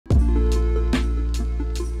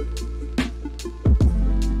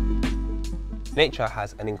Nature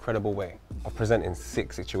has an incredible way of presenting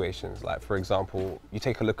sick situations. Like, for example, you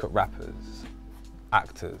take a look at rappers,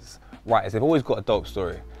 actors, writers, they've always got a dope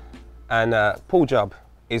story. And Paul Jubb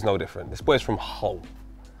is no different. This boy's from Hull.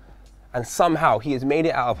 And somehow he has made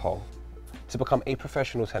it out of Hull to become a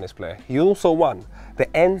professional tennis player. He also won the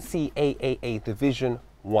NCAA Division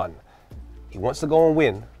 1. He wants to go and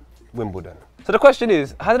win Wimbledon. So the question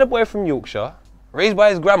is, how did a boy from Yorkshire, raised by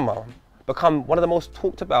his grandma, become one of the most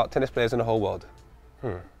talked about tennis players in the whole world?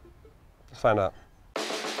 Let's find out.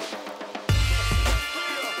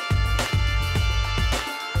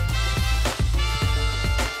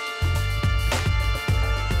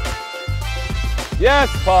 Yes,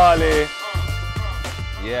 Parley.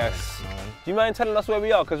 Yes. Do you mind telling us where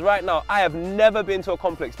we are? Because right now, I have never been to a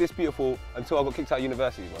complex this beautiful until I got kicked out of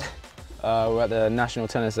university. We're at the National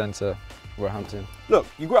Tennis Centre, Roehampton. Look,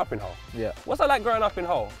 you grew up in Hull. Yeah. What's that like growing up in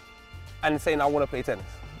Hull and saying I want to play tennis?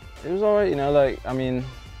 It was alright, you know, like, I mean,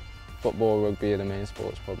 football, rugby are the main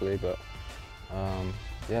sports probably, but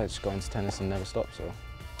yeah, just got into tennis and never stopped, so.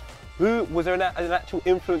 Was there an actual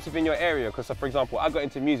influence within your area? Because, for example, I got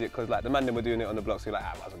into music because like the man them were doing it on the block, so you're like,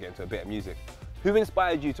 I might as well get into a bit of music. Who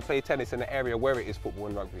inspired you to play tennis in an area where it is football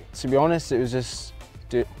and rugby? To be honest, it was just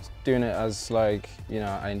doing it as like, you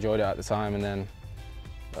know, I enjoyed it at the time, and then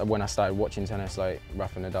when I started watching tennis, like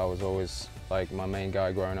Rafa Nadal was always like my main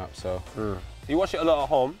guy growing up, so. You watch it a lot at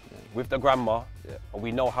home with the grandma, and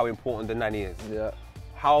we know how important the nanny is. Yeah.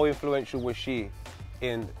 How influential was she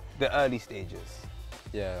in the early stages?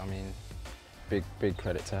 Yeah, I mean, big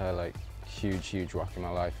credit to her, like huge rock in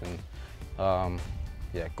my life, and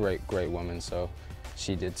yeah, great woman, so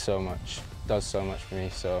she does so much for me,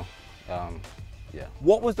 so yeah.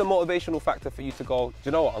 What was the motivational factor for you to go, do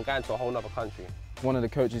you know what, I'm going to a whole other country? One of the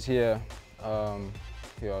coaches here,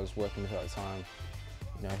 who I was working with at the time,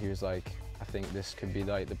 you know, he was like, I think this could be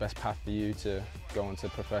like the best path for you to go into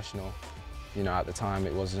professional. You know, at the time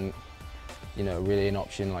it wasn't, you know, really an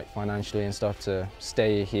option like financially and stuff to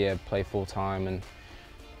stay here, play full time, and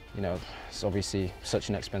you know, it's obviously such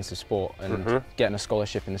an expensive sport, and getting a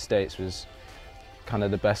scholarship in the States was kind of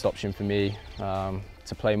the best option for me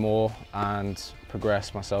to play more and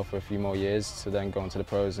progress myself for a few more years to then go into the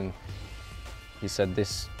pros. And he said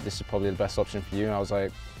this is probably the best option for you, and I was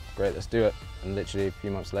like, great, let's do it. And literally a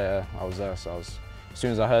few months later I was there, so as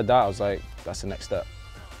soon as I heard that I was like, that's the next step.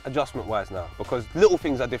 Adjustment wise now, because little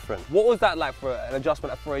things are different. What was that like for an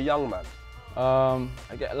adjustment for a young man?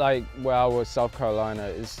 I get like where I was, South Carolina,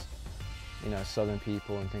 is, you know, southern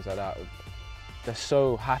people and things like that. They're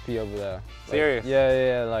so happy over there. Like, serious?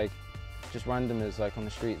 Yeah, like just randomers like on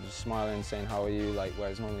the street just smiling, saying how are you, like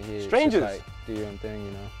whereas normally here strangers? It's just, like, do your own thing,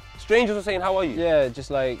 you know. Strangers are saying how are you? Yeah,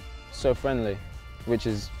 just like so friendly, which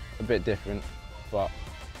is a bit different, but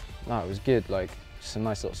no, it was good, like just a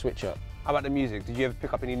nice little switch up. How about the music? Did you ever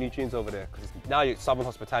pick up any new tunes over there? Because now you're Southern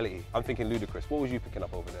hospitality. I'm thinking Ludacris. What was you picking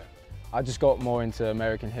up over there? I just got more into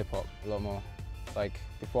American hip hop, a lot more. Like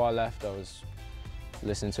before I left, I was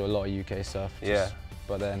listening to a lot of UK stuff.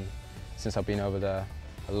 But then since I've been over there,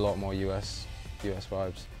 a lot more US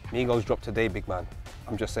vibes. Migos dropped today, big man.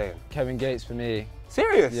 I'm just saying. Kevin Gates for me.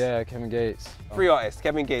 Serious? Yeah, Kevin Gates. Three artists.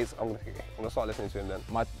 Kevin Gates. I'm gonna start listening to him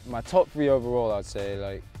then. My top three overall, I'd say,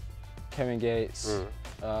 like Kevin Gates.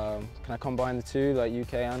 Can I combine the two, like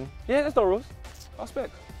UK and? Yeah, there's no rules. I'll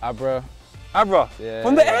spec. Abra. Yeah,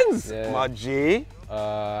 from the ends. Yeah. My G.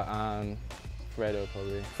 And Fredo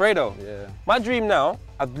probably. Fredo. Yeah. My dream now,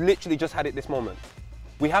 I've literally just had it this moment.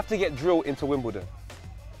 We have to get Drill into Wimbledon.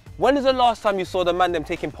 When is the last time you saw the man them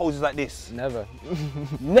taking poses like this? Never.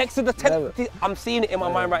 Next to the tent, I'm seeing it in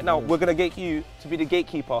my mind right now. We're gonna get you to be the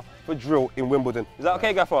gatekeeper for Drill in Wimbledon. Is that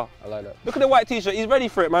okay, Gaffer? I like that. Look at the white t-shirt, he's ready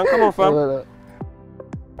for it, man. Come on, fam.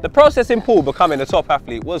 The process in Paul becoming a top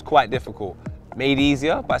athlete was quite difficult. Made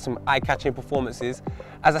easier by some eye-catching performances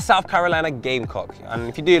as a South Carolina Gamecock. And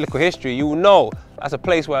if you do a little history, you will know that's a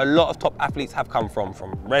place where a lot of top athletes have come from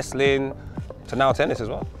wrestling to now tennis as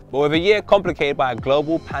well. But with a year complicated by a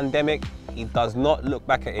global pandemic, he does not look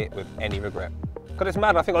back at it with any regret. Because it's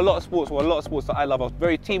mad, I think a lot of sports that I love are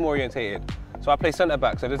very team orientated. So I play centre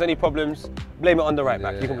back, so if there's any problems, blame it on the right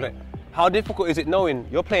back. You can play. How difficult is it knowing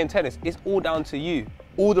you're playing tennis? It's all down to you.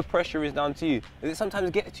 All the pressure is down to you. Does it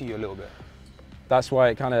sometimes get to you a little bit? That's why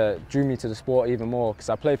it kind of drew me to the sport even more, because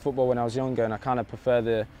I played football when I was younger and I kind of prefer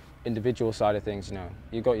the individual side of things, you know.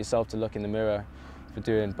 You got yourself to look in the mirror for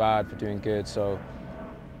doing bad, for doing good, so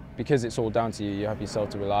because it's all down to you, you have yourself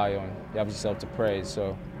to rely on, you have yourself to praise,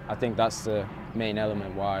 so I think that's the main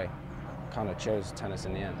element why I kind of chose tennis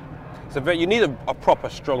in the end. So you need a proper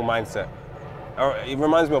strong mindset. It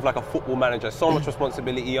reminds me of like a football manager, so much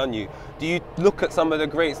responsibility on you. Do you look at some of the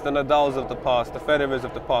greats, the Nadals of the past, the Federers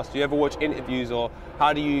of the past? Do you ever watch interviews, or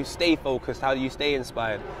how do you stay focused? How do you stay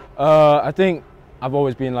inspired? I think I've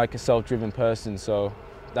always been like a self-driven person, so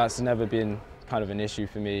that's never been kind of an issue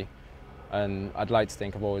for me. And I'd like to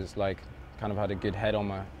think I've always like kind of had a good head on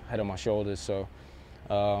my shoulders. So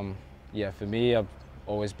yeah, for me, I've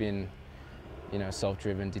always been, you know,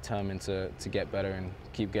 self-driven, determined to get better and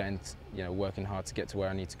keep getting, you know, working hard to get to where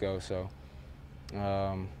I need to go. So,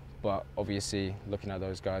 but obviously, looking at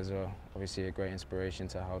those guys are obviously a great inspiration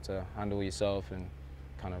to how to handle yourself and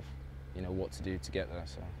kind of, you know, what to do to get there.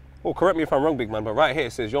 So. Well, correct me if I'm wrong, big man, but right here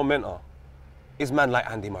it says your mentor is man like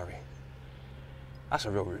Andy Murray. That's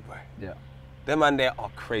a real rude boy. Yeah. Them man there are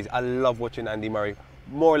crazy. I love watching Andy Murray.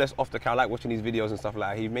 More or less off the camera, I like watching his videos and stuff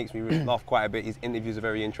like that. He makes me really laugh quite a bit. His interviews are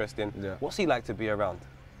very interesting. Yeah. What's he like to be around?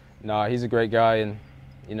 No, he's a great guy, and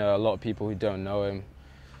you know, a lot of people who don't know him,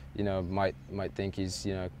 you know, might think he's,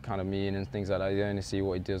 you know, kind of mean and things like that. They only see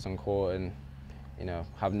what he does on court and, you know,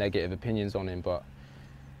 have negative opinions on him. But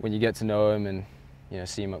when you get to know him and, you know,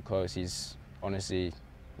 see him up close, he's honestly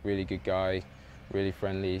a really good guy, really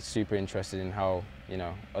friendly, super interested in how, you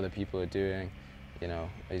know, other people are doing. You know,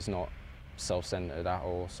 he's not self-centered at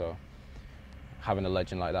all. So having a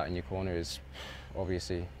legend like that in your corner is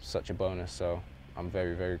obviously such a bonus. So I'm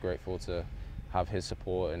very, very grateful to have his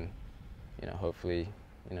support, and, you know, hopefully,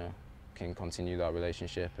 you know, can continue that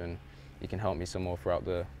relationship and he can help me some more throughout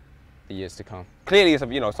the years to come. Clearly, it's,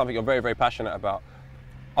 you know, something you're very, very passionate about.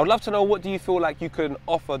 I would love to know, what do you feel like you can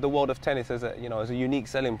offer the world of tennis as a, you know, as a unique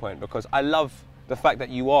selling point? Because I love the fact that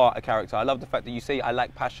you are a character. I love the fact that you say I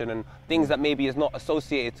like passion and things that maybe is not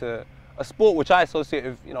associated to a sport which I associate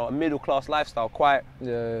with, you know, a middle-class lifestyle, quite,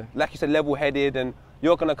 like you said, level-headed, and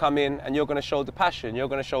you're going to come in and you're going to show the passion, you're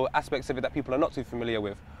going to show aspects of it that people are not too familiar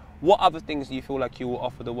with. What other things do you feel like you will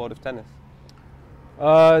offer the world of tennis?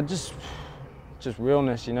 Just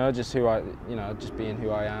realness, you know, just you know, just being who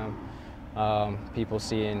I am. People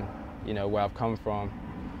seeing, you know, where I've come from,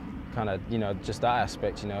 kind of, you know, just that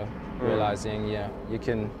aspect, you know, realizing, yeah, you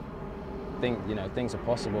can think, you know, things are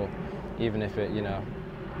possible, even if it, you know,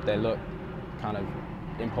 they look kind of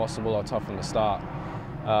impossible or tough from the start.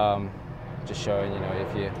 Just showing, you know,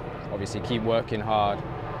 if you obviously keep working hard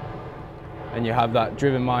and you have that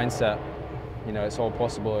driven mindset, you know, it's all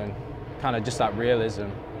possible, and kind of just that realism,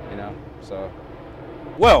 you know, so.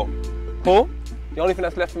 Well, Paul, the only thing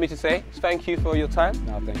that's left for me to say is thank you for your time.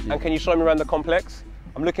 No, thank you. And can you show me around the complex?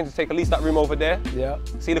 I'm looking to take at least that room over there. Yeah.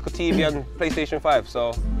 See, look at TV and PlayStation 5,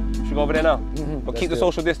 so should we go over there now? But keep the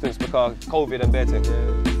social distance because COVID and bear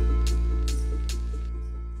thing.